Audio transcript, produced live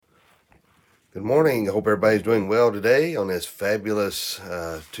Good morning. I hope everybody's doing well today on this fabulous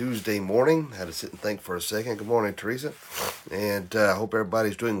Tuesday morning. I had to sit and think for a second. Good morning, Teresa. And I hope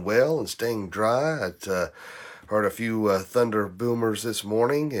everybody's doing well and staying dry. I heard a few thunder boomers this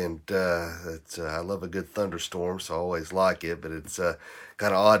morning, and I love a good thunderstorm, so I always like it. But it's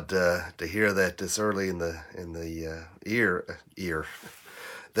kind of odd to hear that this early in the ear.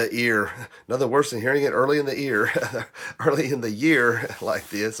 The ear. Nothing worse than hearing it early in the ear, early in the year like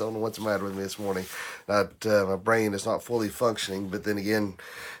this. I don't know what's the matter with me this morning. Not my brain is not fully functioning, but then again,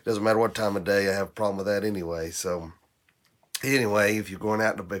 it doesn't matter what time of day. I have a problem with that anyway. So anyway, if you're going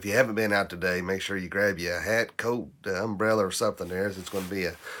out, if you haven't been out today, make sure you grab you a hat, coat, umbrella, or something there. It's going to be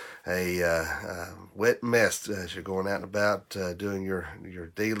a wet mess as you're going out and about doing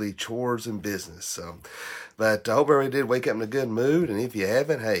your daily chores and business. So, but I hope everybody did wake up in a good mood. And if you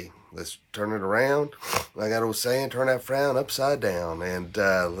haven't, hey, let's turn it around. Like that old saying, turn that frown upside down, and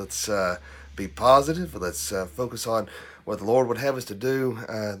let's be positive. Let's focus on what the Lord would have us to do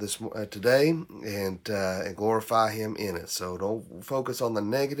this today, and glorify Him in it. So don't focus on the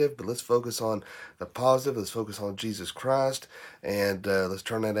negative, but let's focus on the positive. Let's focus on Jesus Christ, and let's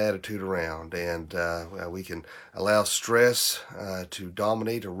turn that attitude around. And we can allow stress to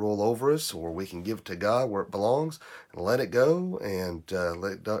dominate or rule over us, or we can give it to God where it belongs and let it go, and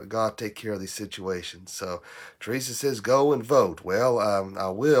let God take care of these situations. So Teresa says, "Go and vote." Well, I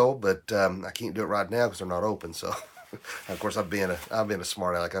will, but I can't do it right now because they're not open. So. Of course, I've been a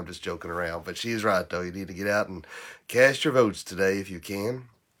smart aleck. I'm just joking around, but she's right though. You need to get out and cast your votes today if you can.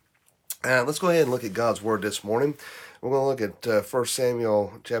 Let's go ahead and look at God's word this morning. We're going to look at 1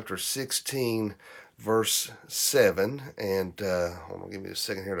 Samuel chapter 16, verse 7. And hold on, give me a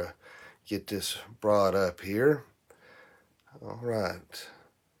second here to get this brought up here. All right.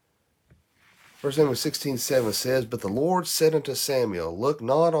 1 Samuel 16:7 says, "But the Lord said unto Samuel, Look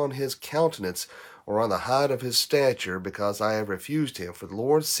not on his countenance, or on the height of his stature, because I have refused him. For the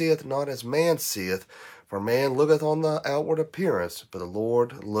Lord seeth not as man seeth, for man looketh on the outward appearance, but the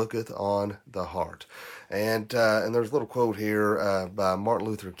Lord looketh on the heart." And there's a little quote here by Martin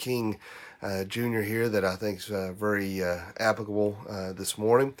Luther King Jr. here that I think is very applicable this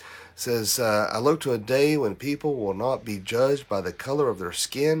morning. It says, "I look to a day when people will not be judged by the color of their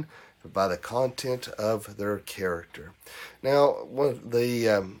skin, but by the content of their character." Now, one of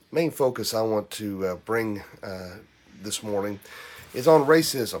the main focus I want to bring this morning is on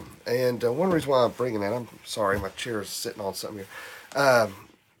racism. And one reason why I'm bringing that, I'm sorry, my chair is sitting on something here.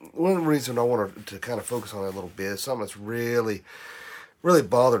 One reason I wanted to kind of focus on it a little bit is something that's really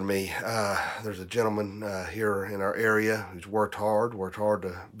bothered me. There's a gentleman here in our area who's worked hard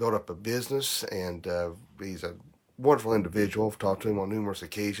to build up a business, and he's a wonderful individual. I've talked to him on numerous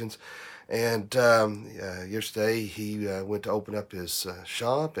occasions. And yesterday he went to open up his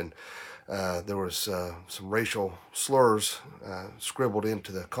shop, and there was some racial slurs scribbled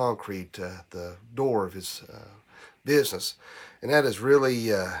into the concrete the door of his business, and that has really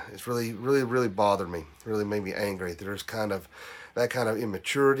bothered me. Really made me angry. There's that kind of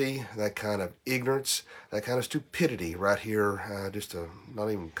immaturity, that kind of ignorance, that kind of stupidity right here, not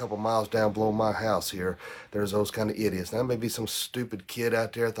even a couple miles down below my house here. There's those kind of idiots. Now, maybe some stupid kid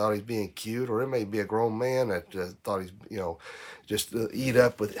out there thought he's being cute, or it may be a grown man that thought he's, just eat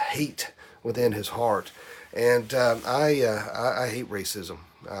up with hate within his heart. And I hate racism.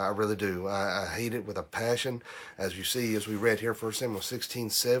 I really do. I hate it with a passion. As you see, as we read here, 1 Samuel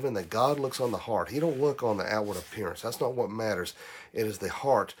 16:7, that God looks on the heart. He don't look on the outward appearance. That's not what matters. It is the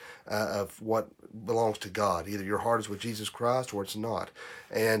heart of what belongs to God. Either your heart is with Jesus Christ or it's not.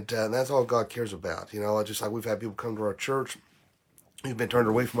 And that's all God cares about. Just like we've had people come to our church who've been turned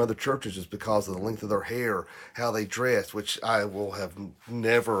away from other churches just because of the length of their hair, how they dress, which I will have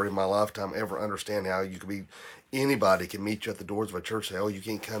never in my lifetime ever understand how you could be. Anybody can meet you at the doors of a church and say, "Oh, you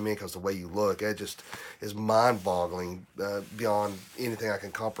can't come in because the way you look." That just is mind-boggling beyond anything I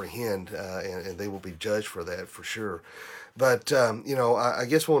can comprehend, and they will be judged for that for sure. But I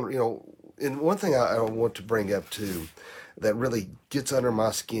guess and one thing I want to bring up too, that really gets under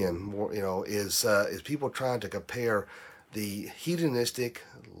my skin, is people trying to compare the hedonistic,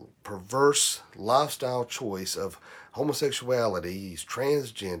 perverse lifestyle choice of homosexuality, these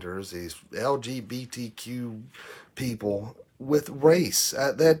transgenders, these LGBTQ people with race.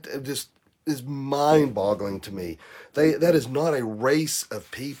 That just is mind-boggling to me. That is not a race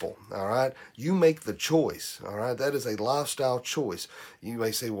of people. All right, you make the choice. All right, that is a lifestyle choice. You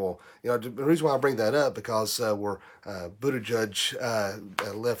may say, well, the reason why I bring that up because Buttigieg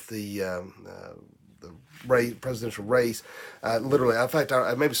left the presidential race. Literally, in fact,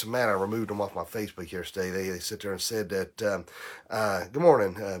 maybe so mad I removed them off my Facebook yesterday. They sit there and said that, good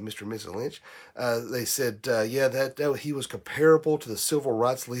morning, Mr. and Mrs. Lynch. They said, yeah, that he was comparable to the civil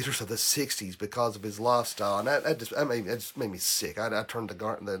rights leaders of the 60s because of his lifestyle. And that just made me sick. I turned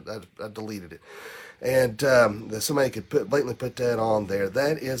I deleted it. And somebody could blatantly put that on there.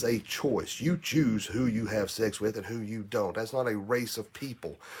 That is a choice. You choose who you have sex with and who you don't. That's not a race of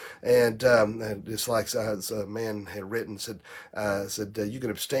people. And it's like a man had written, said you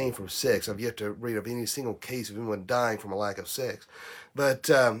can abstain from sex. I've yet to read of any single case of anyone dying from a lack of sex. But,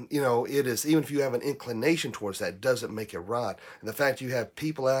 it is, even if you have an inclination towards that, doesn't make it right. And the fact you have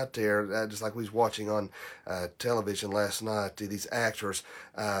people out there, just like we was watching on television last night, these actors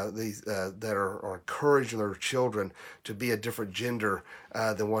that are encouraging their children to be a different gender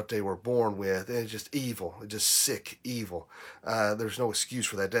than what they were born with. And it's just evil. It's just sick evil. There's no excuse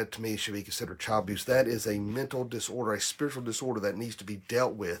for that. That, to me, should be considered child abuse. That is a mental disorder, a spiritual disorder that needs to be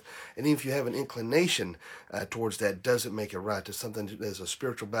dealt with. And even if you have an inclination towards that, doesn't make it right. It's something there's a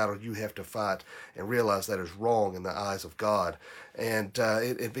spiritual battle you have to fight and realize that is wrong in the eyes of God. And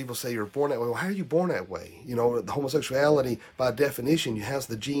if people say you're born that way, well, how are you born that way? The homosexuality, by definition, has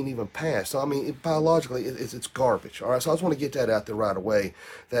the gene even passed. So, I mean, biologically, it's garbage. All right, so I just want to get that out there right away,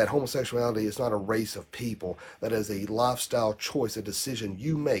 that homosexuality is not a race of people. That is a lifestyle choice, a decision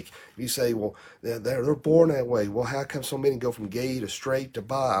you make. If you say, well, they're born that way, well, how come so many go from gay to straight to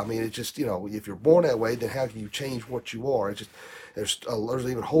bi? I mean, it's just, if you're born that way, then how can you change what you are? It's just, there's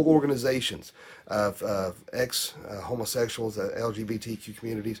even whole organizations of ex-homosexuals, LGBTQ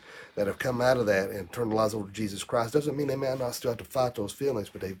communities that have come out of that and turned their lives over to Jesus Christ. Doesn't mean they may not still have to fight those feelings,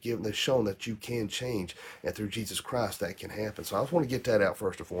 but they've shown that you can change, and through Jesus Christ that can happen. So I just want to get that out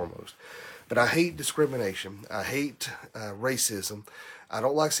first and foremost. But I hate discrimination. I hate racism. I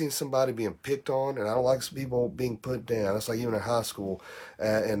don't like seeing somebody being picked on, and I don't like people being put down. It's like even in high school,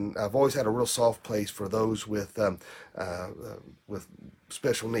 and I've always had a real soft place for those with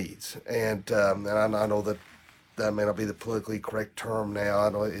special needs. And I know that may not be the politically correct term now. I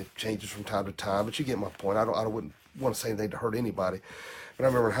know it changes from time to time, but you get my point. I wouldn't want to say anything to hurt anybody. But I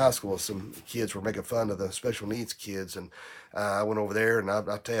remember in high school, some kids were making fun of the special needs kids, and I went over there, and I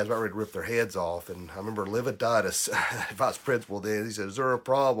tell you, I was about ready to rip their heads off. And I remember Lividitis, vice principal, then he said, "Is there a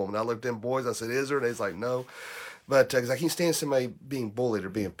problem?" And I looked at them boys, I said, "Is there?" And he's like, "No," but because I can't stand somebody being bullied or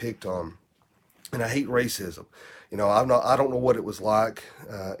being picked on, and I hate racism. I don't know what it was like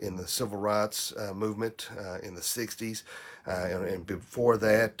in the civil rights movement in the 60s. And before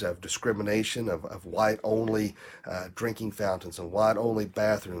that, of discrimination, of white-only drinking fountains and white-only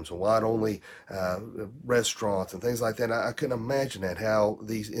bathrooms and white-only restaurants and things like that. I couldn't imagine that, how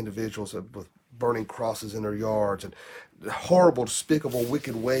these individuals with burning crosses in their yards and horrible, despicable,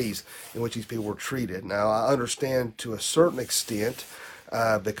 wicked ways in which these people were treated. Now, I understand to a certain extent,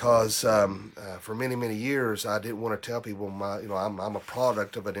 because for many, many years I didn't want to tell people I'm a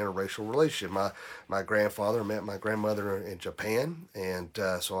product of an interracial relationship. My grandfather met my grandmother in Japan, and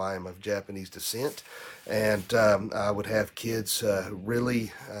so I am of Japanese descent. And I would have kids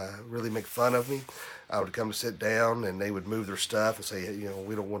really make fun of me. I would come to sit down, and they would move their stuff and say,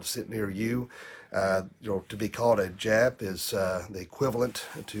 "We don't want to sit near you." To be called a Jap is the equivalent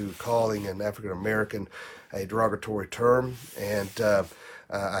to calling an African American a derogatory term, and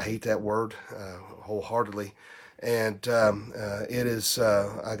I hate that word wholeheartedly. And it is,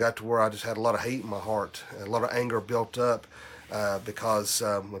 I got to where I just had a lot of hate in my heart, a lot of anger built up because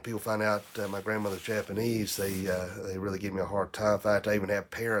when people find out my grandmother's Japanese, they really give me a hard time. In fact, I even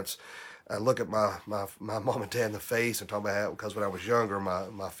have parents look at my mom and dad in the face and talk about how, because when I was younger,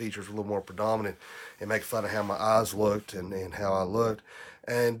 my features were a little more predominant, and make fun of how my eyes looked and how I looked.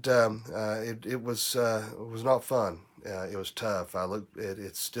 And it was not fun. It was tough.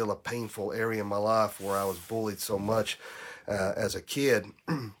 It's still a painful area in my life where I was bullied so much as a kid.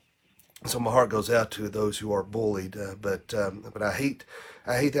 So my heart goes out to those who are bullied, but I hate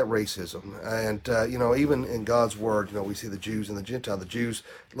that racism. And even in God's word, we see the Jews and the Gentiles. The Jews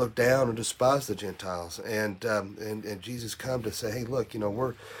look down and despise the Gentiles, and Jesus come to say, hey, look,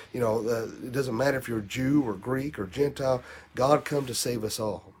 it doesn't matter if you're Jew or Greek or Gentile. God come to save us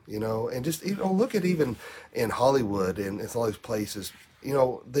all. And just look at even in Hollywood and all these places.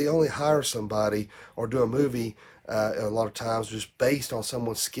 They only hire somebody or do a movie a lot of times just based on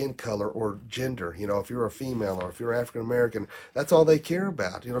someone's skin color or gender. If you're a female or if you're African American, that's all they care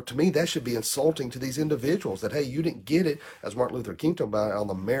about. To me, that should be insulting to these individuals that, hey, you didn't get it, as Martin Luther King talked about, on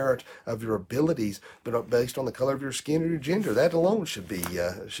the merit of your abilities, but based on the color of your skin or your gender. That alone should be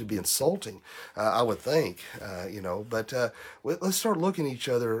insulting, I would think. But let's start looking at each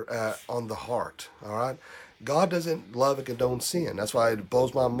other on the heart. All right. God doesn't love and condone sin. That's why it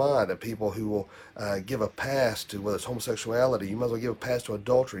blows my mind at people who will give a pass to, whether it's homosexuality. You might as well give a pass to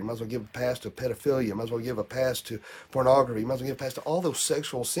adultery. You might as well give a pass to pedophilia. You might as well give a pass to pornography. You might as well give a pass to all those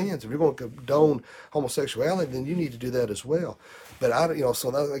sexual sins. If you're going to condone homosexuality, then you need to do that as well. But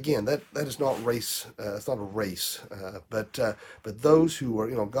so that, again, that is not race. It's not a race. But those who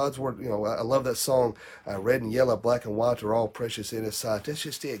are, God's word. I love that song. Red and yellow, black and white are all precious in His sight. That's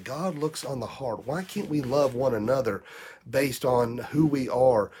just it. God looks on the heart. Why can't we love one another based on who we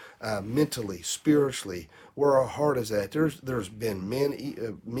are mentally, spiritually, where our heart is at? There's been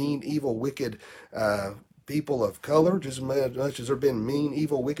mean, evil, wicked people of color just as much as there have been mean,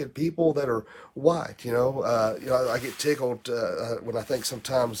 evil, wicked people that are white. I get tickled when I think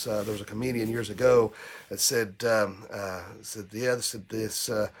sometimes there was a comedian years ago that said this.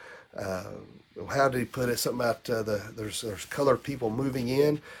 How did he put it? Something about there's colored people moving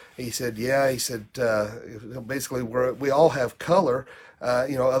in. He said, basically we all have color.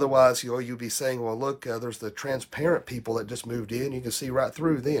 Otherwise, you'd be saying, well, look, there's the transparent people that just moved in. You can see right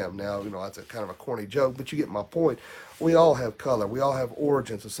through them. Now, that's a kind of a corny joke, but you get my point. We all have color. We all have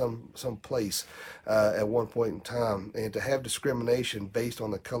origins of some place at one point in time. And to have discrimination based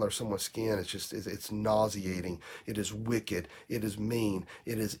on the color of someone's skin, it's nauseating. It is wicked. It is mean.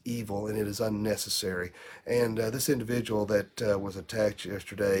 It is evil, and it is unnecessary. And this individual that was attacked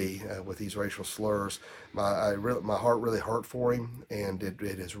yesterday with these racial slurs, my heart really hurt for him, and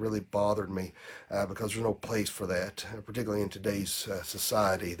it has really bothered me because there's no place for that, particularly in today's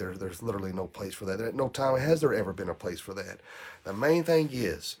society. There's literally no place for that. At no time has there ever been a place for that. The main thing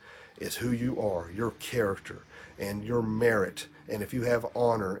is who you are, your character, and your merit. And if you have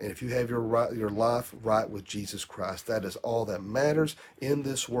honor, and if you have your life right with Jesus Christ, that is all that matters in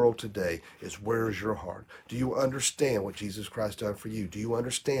this world today. Is where is your heart? Do you understand what Jesus Christ done for you? Do you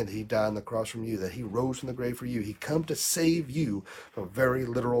understand that He died on the cross from you, that He rose from the grave for you? He come to save you from very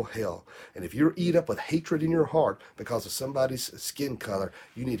literal hell. And if you're eat up with hatred in your heart because of somebody's skin color,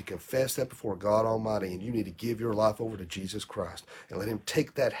 you need to confess that before God Almighty, and you need to give your life over to Jesus Christ and let Him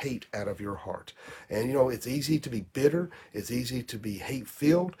take that hate out of your heart. And it's easy to be bitter. It's easy to be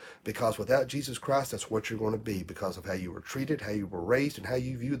hate-filled, because without Jesus Christ, that's what you're going to be, because of how you were treated, how you were raised, and how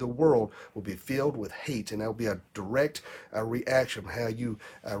you view the world will be filled with hate, and that will be a direct reaction of how you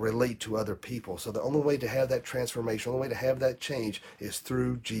relate to other people. So the only way to have that transformation, the only way to have that change is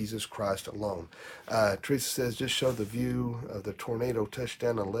through Jesus Christ alone. Teresa says, just show the view of the tornado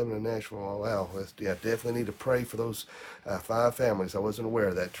touchdown in Lebanon, Nashville. Oh, wow. Definitely need to pray for those 5 families. I wasn't aware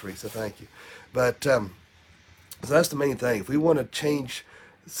of that, Teresa. Thank you. But so that's the main thing. If we want to change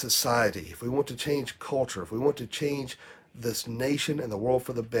society, if we want to change culture, if we want to change this nation and the world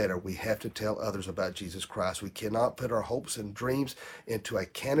for the better, we have to tell others about Jesus Christ. We cannot put our hopes and dreams into a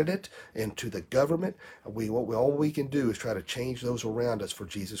candidate, into the government. All we can do is try to change those around us for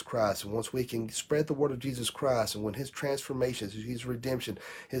Jesus Christ. And once we can spread the word of Jesus Christ, and when His transformation, His redemption,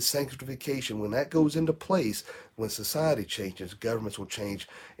 His sanctification, when that goes into place, when society changes, governments will change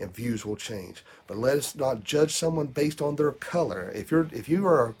and views will change. But let us not judge someone based on their color. If you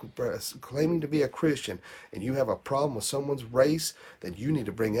are claiming to be a Christian and you have a problem with someone's race, then you need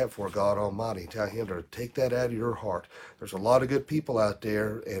to bring that before God Almighty and tell Him to take that out of your heart. There's a lot of good people out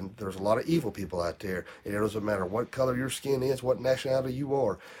there, and there's a lot of evil people out there. And it doesn't matter what color your skin is, what nationality you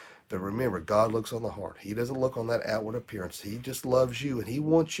are. But remember, God looks on the heart. He doesn't look on that outward appearance. He just loves you, and He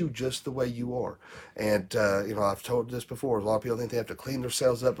wants you just the way you are. And, I've told this before. A lot of people think they have to clean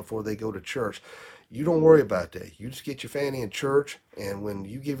themselves up before they go to church. You don't worry about that. You just get your fanny in church, and when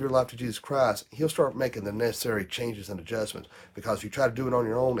you give your life to Jesus Christ, He'll start making the necessary changes and adjustments, because if you try to do it on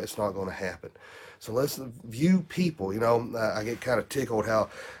your own, it's not going to happen. So let's view people. I get kind of tickled how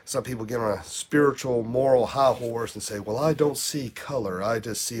some people get on a spiritual, moral high horse and say, well, I don't see color. I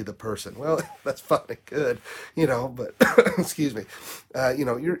just see the person. Well, that's fine and good, but excuse me.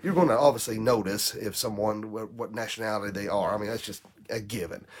 You're going to obviously notice if someone, what nationality they are. I mean, that's just a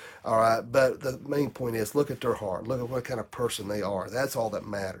given. All right. But the main point is, look at their heart. Look at what kind of person they are. That's all that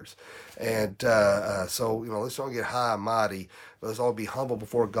matters. And so, let's not get high and mighty. Let's all be humble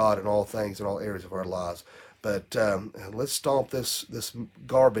before God in all things, in all areas of our lives. But let's stomp this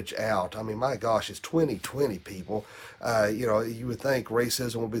garbage out. I mean, my gosh, it's 2020, people. You would think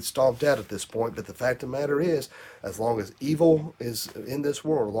racism would be stomped out at this point, but the fact of the matter is, as long as evil is in this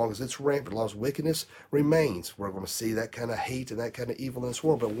world, as long as it's rampant, as long as wickedness remains, we're going to see that kind of hate and that kind of evil in this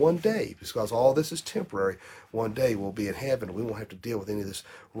world. But one day, because all this is temporary, one day we'll be in heaven. We won't have to deal with any of this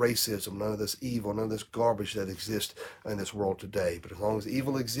racism, none of this evil, none of this garbage that exists in this world today. But as long as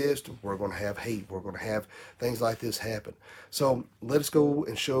evil exists, we're going to have hate. We're going to have things like this happen. So let us go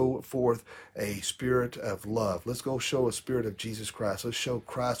and show forth a spirit of love. Let's go show a spirit of Jesus Christ. Let's show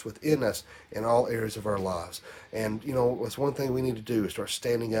Christ within us in all areas of our lives. And, it's one thing we need to do is start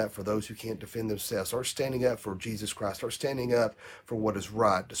standing up for those who can't defend themselves. Start standing up for Jesus Christ. Start standing up for what is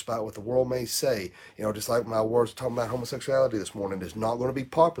right, despite what the world may say. Just like my words talking about homosexuality this morning is not going to be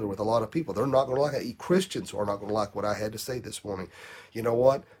popular with a lot of people. They're not going to like it. Christians are not going to like what I had to say this morning. You know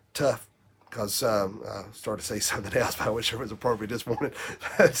what? Tough. Because I started to say something else, but I wish it was appropriate this morning.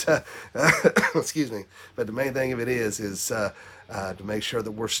 But, excuse me. But the main thing of it is to make sure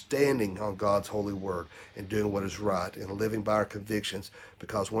that we're standing on God's holy word and doing what is right and living by our convictions.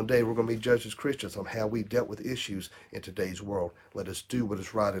 Because one day we're going to be judged as Christians on how we dealt with issues in today's world. Let us do what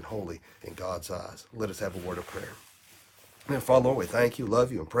is right and holy in God's eyes. Let us have a word of prayer. And Father, Lord, we thank you,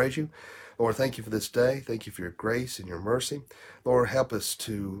 love you, and praise you. Lord, thank you for this day. Thank you for your grace and your mercy. Lord, help us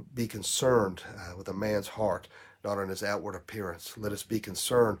to be concerned with a man's heart, not on his outward appearance. Let us be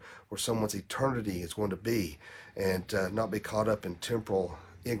concerned where someone's eternity is going to be and not be caught up in temporal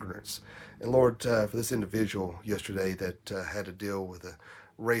ignorance. And Lord, for this individual yesterday that had to deal with the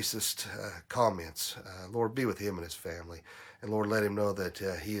racist comments, Lord, be with him and his family. And Lord, let him know that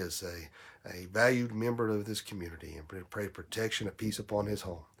he is a valued member of this community, and pray protection and peace upon his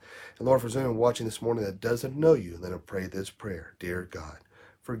home. And Lord, for anyone watching this morning that doesn't know you, let him pray this prayer. Dear God,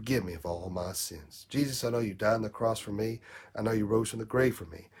 forgive me of all my sins. Jesus, I know you died on the cross for me. I know you rose from the grave for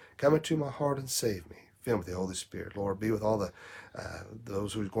me. Come into my heart and save me. Fill me with the Holy Spirit. Lord, be with all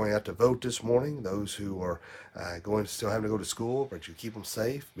those who are going out to vote this morning, those who are still having to go to school, but you keep them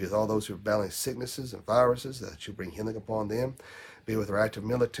safe. Be with all those who are battling sicknesses and viruses, that you bring healing upon them. Be with our active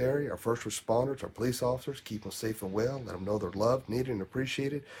military, our first responders, our police officers. Keep them safe and well. Let them know they're loved, needed, and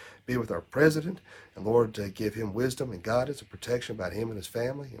appreciated. Be with our president. And Lord, give him wisdom and guidance and protection about him and his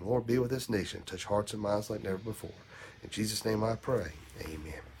family. And Lord, be with this nation. Touch hearts and minds like never before. In Jesus' name I pray.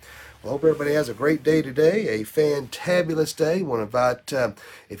 Amen. Well, I hope everybody has a great day today, a fantabulous day. I want to invite,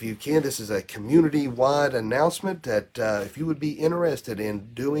 if you can, this is a community-wide announcement that if you would be interested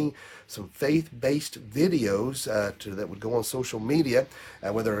in doing some faith-based videos that would go on social media,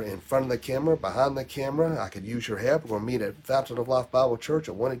 whether in front of the camera, behind the camera, I could use your help. We're going to meet at Fountain of Life Bible Church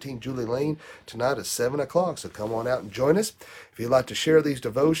at 118 Julie Lane tonight at 7 o'clock, so come on out and join us. If you'd like to share these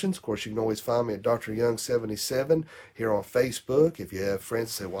devotions, of course, you can always find me at Dr. Young 77 here on Facebook. If you have friends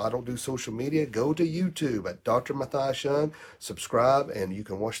that say, well, I don't do social media, go to YouTube at Dr. Matthias Young, subscribe, and you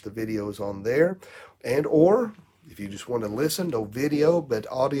can watch the videos on there. And or if you just want to listen, no video, but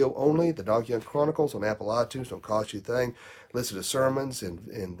audio only, the Doc Young Chronicles on Apple iTunes, don't cost you a thing. Listen to sermons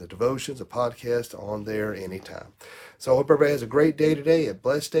and the devotions, a podcast on there anytime. So I hope everybody has a great day today, a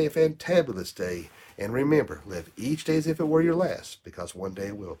blessed day, a fantabulous day. And remember, live each day as if it were your last, because one day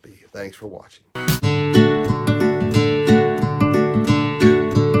it will be. Thanks for watching.